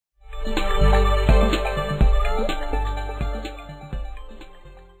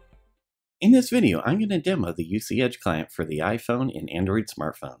In this video, I'm going to demo the UCedge client for the iPhone and Android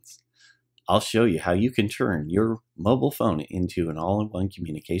smartphones. I'll show you how you can turn your mobile phone into an all-in-one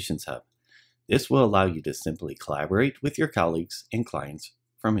communications hub. This will allow you to simply collaborate with your colleagues and clients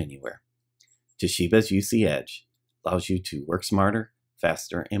from anywhere. Toshiba's UCedge allows you to work smarter,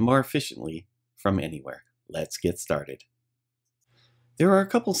 faster, and more efficiently from anywhere. Let's get started. There are a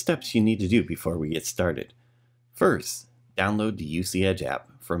couple steps you need to do before we get started. First, download the UCedge app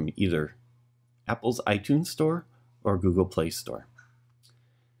from either Apple's iTunes Store or Google Play Store.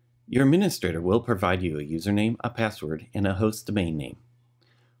 Your administrator will provide you a username, a password, and a host domain name.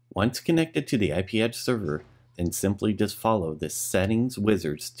 Once connected to the IPedge server, then simply just follow the settings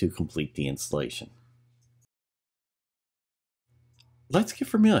wizards to complete the installation. Let's get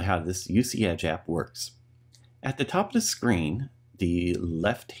familiar how this UCedge app works. At the top of the screen, the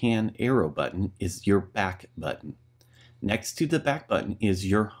left-hand arrow button is your back button. Next to the back button is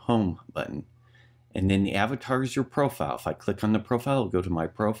your home button. And then the avatar is your profile. If I click on the profile, I'll go to my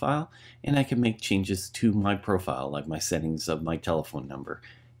profile, and I can make changes to my profile, like my settings of my telephone number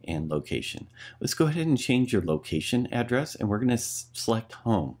and location. Let's go ahead and change your location address, and we're going to select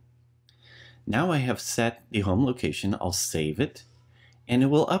home. Now I have set the home location. I'll save it, and it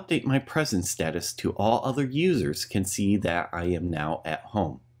will update my present status to all other users can see that I am now at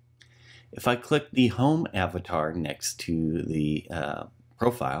home. If I click the home avatar next to the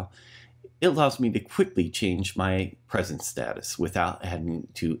profile, it allows me to quickly change my present status without having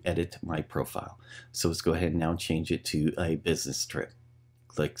to edit my profile. So let's go ahead and now change it to a business trip.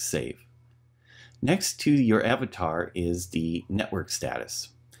 Click Save. Next to your avatar is the network status.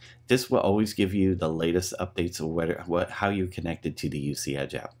 This will always give you the latest updates of how you're connected to the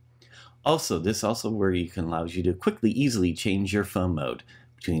UCedge app. Also, this also where you can allows you to quickly, easily change your phone mode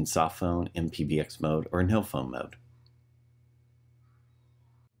between soft phone and PBX mode or no phone mode.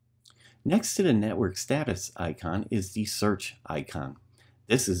 Next to the network status icon is the search icon.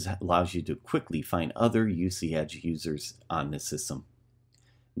 This allows you to quickly find other UCedge users on the system.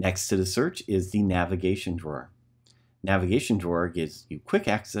 Next to the search is the navigation drawer. Navigation drawer gives you quick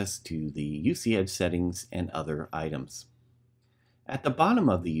access to the UCedge settings and other items. At the bottom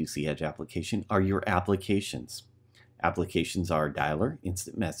of the UCedge application are your applications. Applications are Dialer,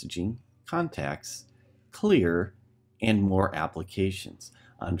 Instant Messaging, Contacts, Clear, and More Applications.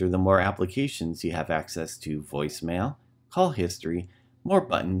 Under the More Applications, you have access to voicemail, call history, more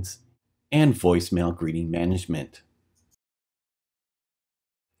buttons, and voicemail greeting management.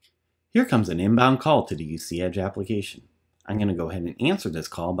 Here comes an inbound call to the UCedge application. I'm going to go ahead and answer this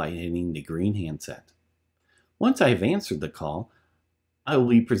call by hitting the green handset. Once I have answered the call, I will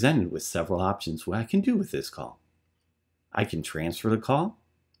be presented with several options what I can do with this call. I can transfer the call.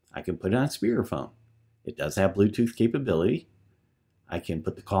 I can put it on speakerphone. It does have Bluetooth capability. I can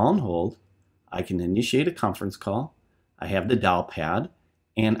put the call on hold. I can initiate a conference call. I have the dial pad,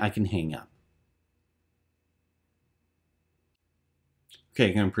 and I can hang up. Okay,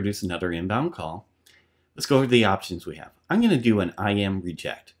 I'm going to produce another inbound call. Let's go over the options we have. I'm going to do an IM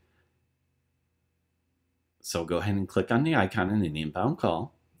reject. So go ahead and click on the icon in an inbound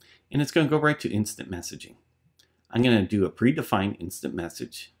call, and it's going to go right to instant messaging. I'm going to do a predefined instant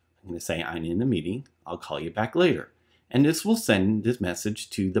message. I'm going to say, I'm in the meeting. I'll call you back later. And this will send this message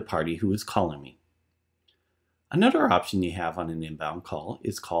to the party who is calling me. Another option you have on an inbound call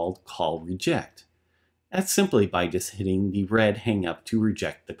is called call reject. That's simply by just hitting the red hang up to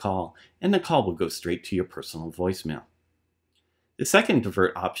reject the call, and the call will go straight to your personal voicemail. The second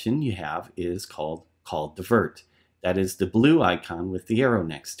divert option you have is called call divert. That is the blue icon with the arrow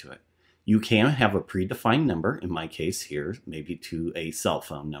next to it. You can have a predefined number, in my case here, maybe to a cell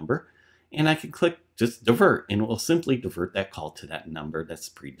phone number, and I can click just divert, and it will simply divert that call to that number that's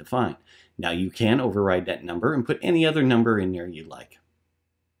predefined. Now you can override that number and put any other number in there you like.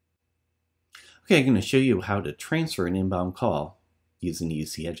 Okay, I'm going to show you how to transfer an inbound call using the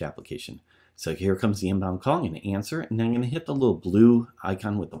UCedge application. So here comes the inbound call. I'm going to answer it, and then I'm going to hit the little blue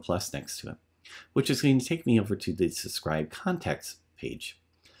icon with the plus next to it, which is going to take me over to the subscribe contacts page.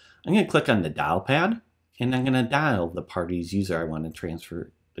 I'm going to click on the dial pad, and I'm going to dial the party's user I want to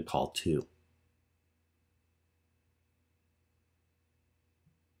transfer the call to.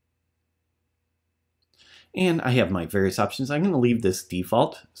 And I have my various options. I'm going to leave this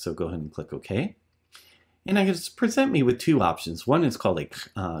default, so go ahead and click OK. And I'm going to present me with two options. One is called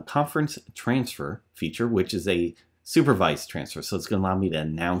a conference transfer feature, which is a supervised transfer. So it's going to allow me to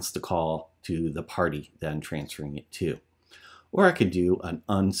announce the call to the party that I'm transferring it to. Or I could do an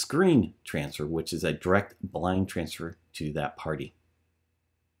unscreened transfer, which is a direct blind transfer to that party.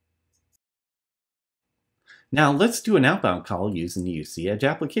 Now let's do an outbound call using the UCedge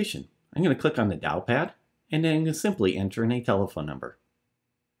application. I'm going to click on the dial pad, and then I'm going to simply enter in a telephone number.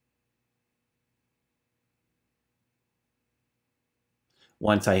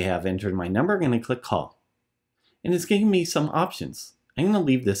 Once I have entered my number, I'm going to click call. And it's giving me some options. I'm going to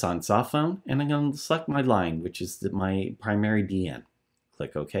leave this on soft phone, and I'm going to select my line, which is my primary DN.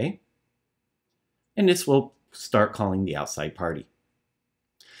 Click OK. And this will start calling the outside party.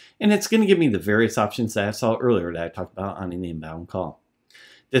 And it's going to give me the various options that I saw earlier that I talked about on an inbound call.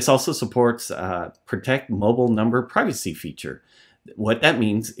 This also supports Protect Mobile Number Privacy feature. What that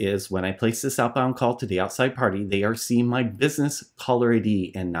means is when I place this outbound call to the outside party, they are seeing my business caller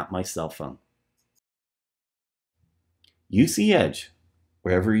ID and not my cell phone. UCedge,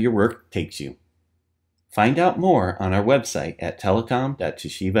 wherever your work takes you. Find out more on our website at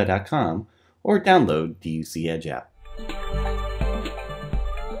telecom.toshiba.com or download the UCedge app.